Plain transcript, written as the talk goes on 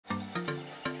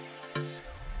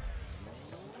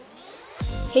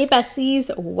Hey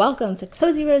besties, welcome to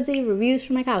Cozy Rosie Reviews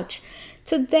from my couch.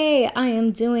 Today I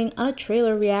am doing a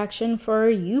trailer reaction for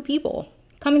You People,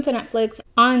 coming to Netflix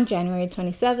on January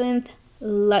 27th.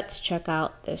 Let's check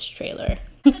out this trailer.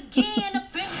 I'm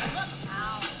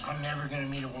never gonna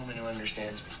meet a woman who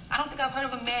understands me. I don't think I've heard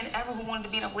of a man ever who wanted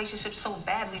to be in a relationship so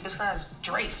badly besides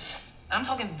Drake. I'm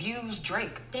talking Views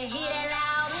Drake.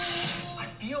 I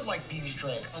feel like Views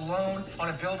Drake, alone on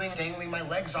a building, dangling my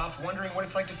legs off, wondering what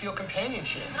it's like to feel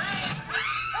companionship.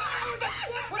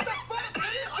 What the fuck?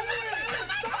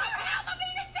 Stop!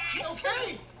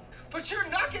 Okay, but you're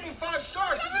not getting 5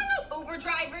 stars. Uber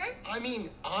driver. I mean,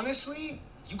 honestly,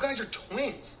 you guys are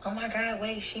twins. Oh my God,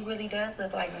 wait, she really does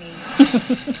look like me.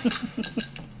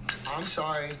 I'm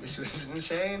sorry, this was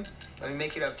insane. Let me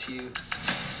make it up to you.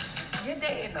 You're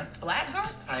dating a black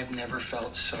girl? I've never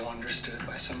felt so understood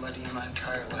by somebody in my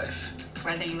entire life.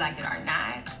 Whether you like it or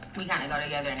not, we kind of go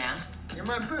together now. You're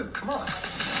my boo, come on.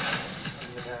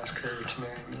 I'm gonna ask her to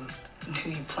marry me.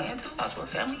 Do you plan to? Out to her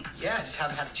family? Yeah, I just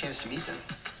haven't had the chance to meet them.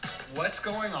 What's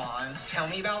going on? Tell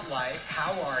me about life.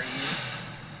 How are you?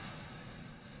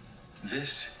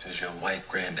 This is your white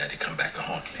granddaddy come back to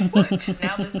haunt me. What?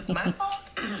 Now this is my fault?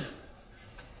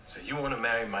 So you want to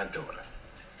marry my daughter?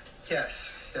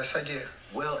 Yes, yes I do.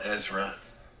 Well, Ezra,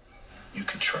 you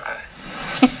can try.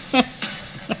 But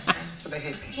they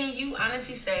hate me. Can you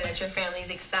honestly say that your family's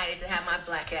excited to have my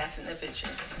black ass in the picture?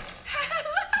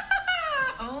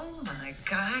 Oh my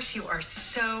gosh, you are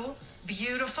so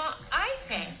beautiful. I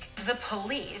think the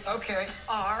police Okay.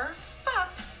 are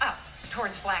fucked up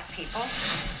towards black people.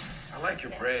 I like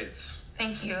your braids.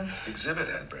 Thank you. Exhibit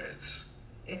had braids.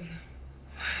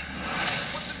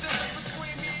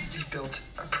 We've built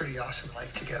a pretty awesome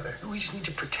life together. We just need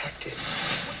to protect it.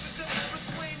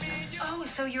 Oh,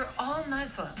 so you're all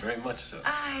Muslim. Very much so.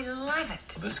 I love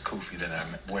it. This kufi that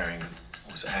I'm wearing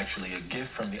was actually a gift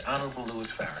from the Honorable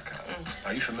Louis Farrakhan.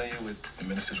 Are you familiar with the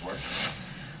minister's work?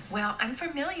 Well, I'm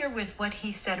familiar with what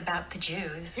he said about the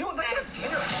Jews. You know what, let's have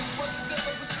dinner.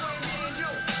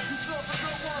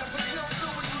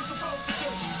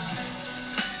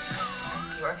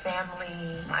 Your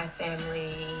family, my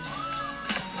family.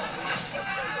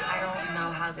 I don't know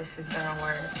how this is gonna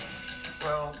work.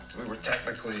 Well, we were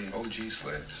technically OG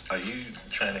slaves. Are you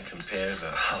trying to compare the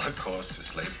Holocaust to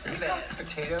slavery? Mashed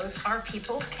potatoes. Our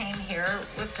people came here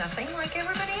with nothing like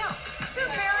everybody else. It's a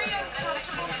very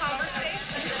uncomfortable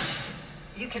conversation.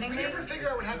 You kidding Did me? we ever figure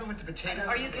out what happened with the potatoes?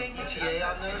 Are you kidding me? ETA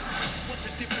on those? What's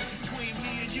the difference between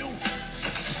me and you?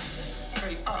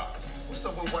 Hey, what's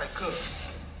up with white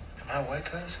cuz? Am I white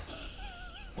cuz?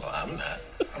 Well, I'm not.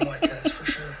 I'm white cuz for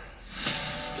sure.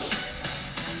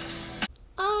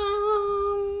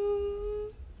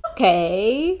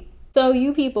 Okay. So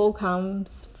You People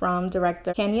comes from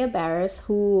director Kenya Barris,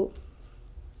 who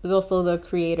is also the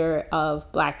creator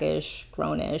of Blackish,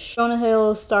 Grownish. Jonah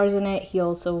Hill stars in it. He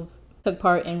also took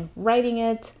part in writing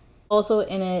it. Also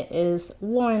in it is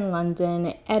Lauren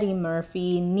London, Eddie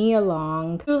Murphy, Nia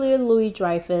Long, Julia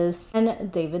Louis-Dreyfus,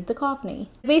 and David Duchovny.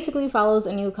 It basically follows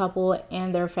a new couple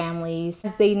and their families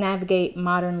as they navigate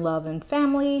modern love and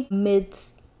family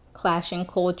amidst clashing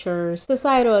cultures,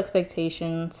 societal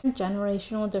expectations, and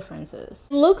generational differences.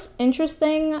 It looks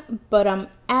interesting, but I'm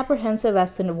apprehensive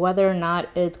as to whether or not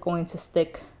it's going to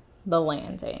stick the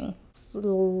landing.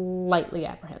 Slightly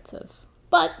apprehensive,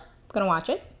 but I'm gonna watch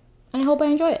it and I hope I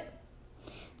enjoy it.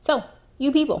 So,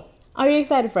 You People, are you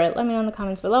excited for it? Let me know in the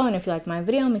comments below, and if you liked my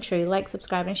video, make sure you like,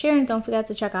 subscribe, and share, and don't forget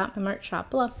to check out my merch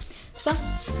shop below. So,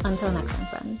 until next time,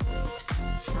 friends.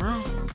 Bye.